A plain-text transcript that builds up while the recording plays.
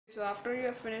So after you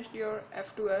have finished your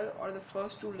F2L or the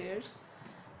first two layers,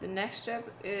 the next step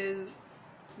is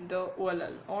the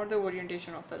OLL or the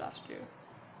orientation of the last layer.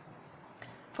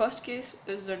 First case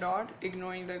is the dot,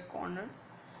 ignoring the corner.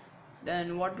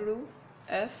 Then what to do?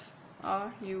 F,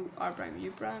 R, U, R prime,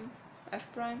 U prime,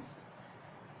 F prime,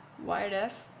 wide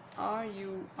F, R,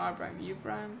 U, R prime, U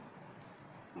prime,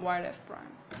 wide F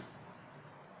prime.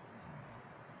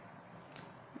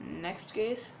 Next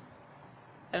case,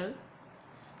 L,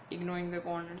 ignoring the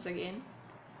corners again,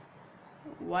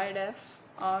 wide F,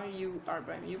 R, U, R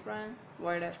prime, U prime,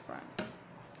 wide F prime.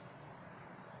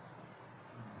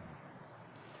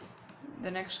 The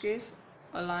next case,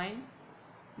 a line,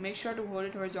 make sure to hold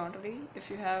it horizontally. If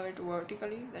you have it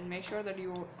vertically, then make sure that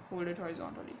you hold it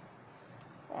horizontally,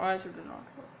 or else it will not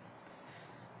work.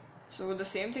 So the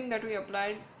same thing that we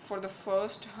applied for the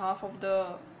first half of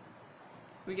the,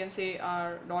 we can say,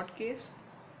 our dot case,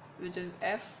 which is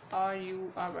F, R,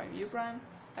 U, R prime, U prime,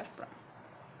 F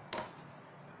prime.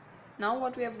 Now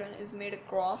what we have done is made a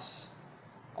cross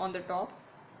on the top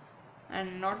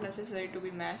and not necessary to be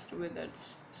matched with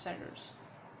its centers.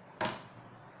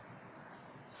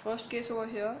 First case over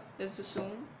here is the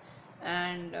zoom,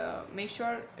 and make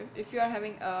sure if you are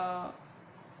having a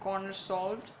corner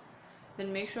solved,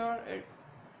 then make sure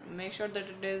that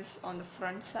it is on the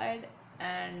front side,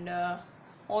 and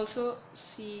also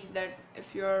see that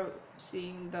if you are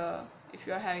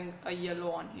having a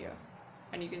yellow on here,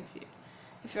 and you can see it.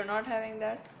 If you're not having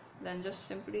that, then just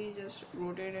simply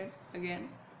rotate it again,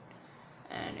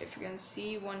 and if you can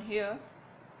see one here,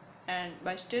 and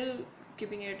by still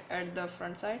keeping it at the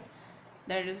front side,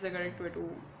 that is the correct way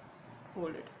to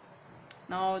hold it.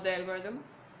 Now the algorithm: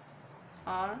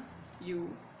 R, U,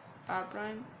 R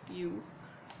prime, U,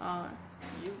 R,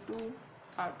 U2,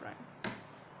 R prime.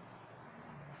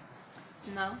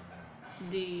 Now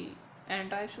the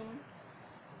anti-zoom,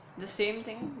 the same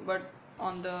thing but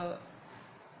on the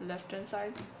left hand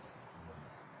side.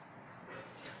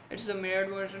 It's a mirrored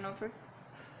version of it.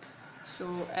 So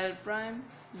L prime,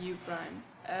 U prime,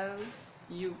 L,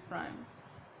 U prime,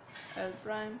 L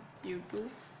prime, U2,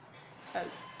 L.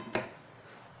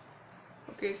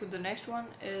 Okay, so the next one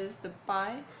is the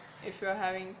pi. If you are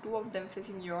having two of them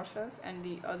facing yourself and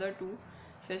the other two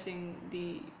facing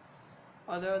the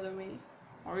other way,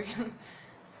 or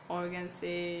you can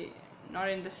say not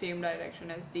in the same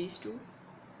direction as these two,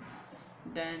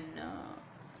 then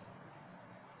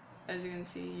as you can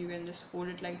see, you can just hold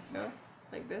it like here,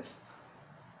 like this,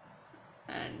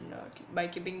 and by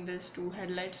keeping these two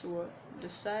headlights over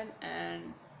this side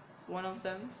and one of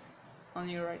them on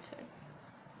your right side.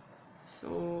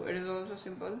 So it is also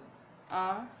simple: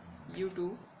 R,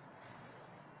 U2,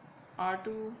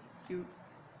 R2, U,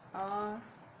 R,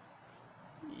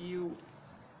 U,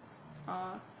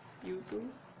 R, U2,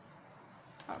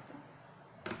 R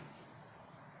prime.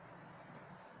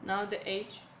 Now the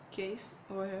H case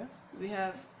over here, we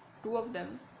have two of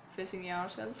them facing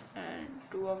ourselves and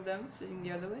two of them facing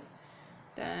the other way.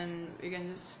 Then we can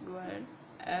just go ahead,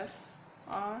 F,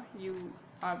 R, U,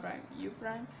 R prime, U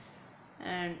prime,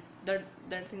 and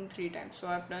that thing 3 times. So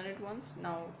I've done it once,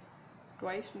 now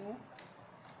twice more.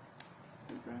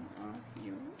 U prime, R,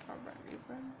 U, R prime, U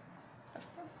prime, F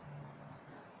prime.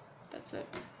 That's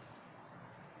it.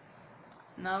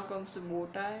 Now comes the bow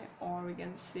tie, or we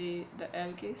can say the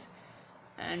L case,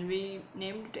 and we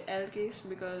named it L case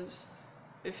because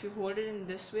if you hold it in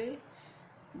this way,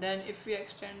 then if we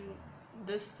extend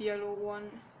this yellow one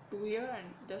to here and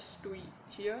this to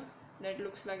here, that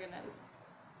looks like an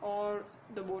L, or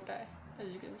the bow tie,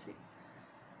 as you can see.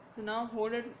 So now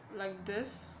hold it like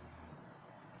this.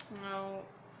 Now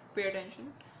pay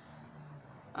attention: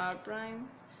 R prime,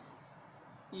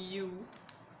 U,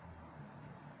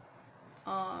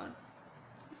 R,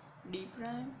 D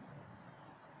prime,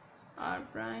 R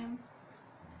prime,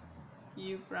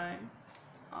 U prime,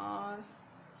 R,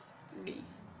 D.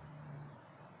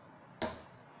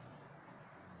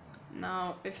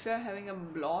 Now if you are having a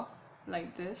block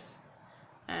like this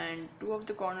and two of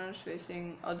the corners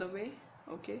facing other way,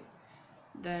 okay,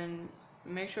 then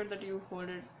make sure that you hold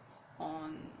it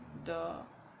on the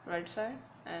right side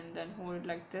and then hold it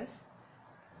like this,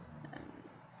 and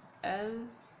L,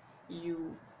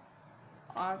 U,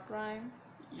 R prime,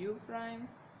 U prime,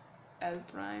 L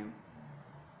prime,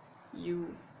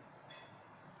 U,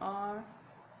 R,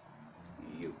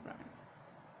 U prime.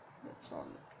 That's all.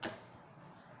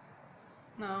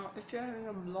 Now if you're having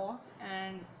a block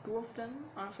and two of them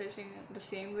are facing the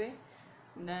same way,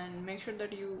 then make sure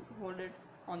that you hold it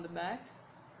on the back,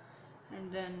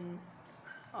 and then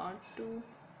R2,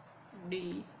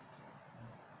 D,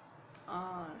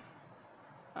 R,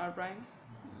 R prime,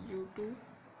 U2,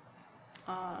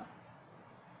 R,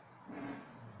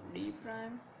 D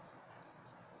prime,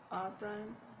 R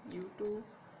prime, U2,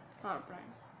 R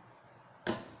prime.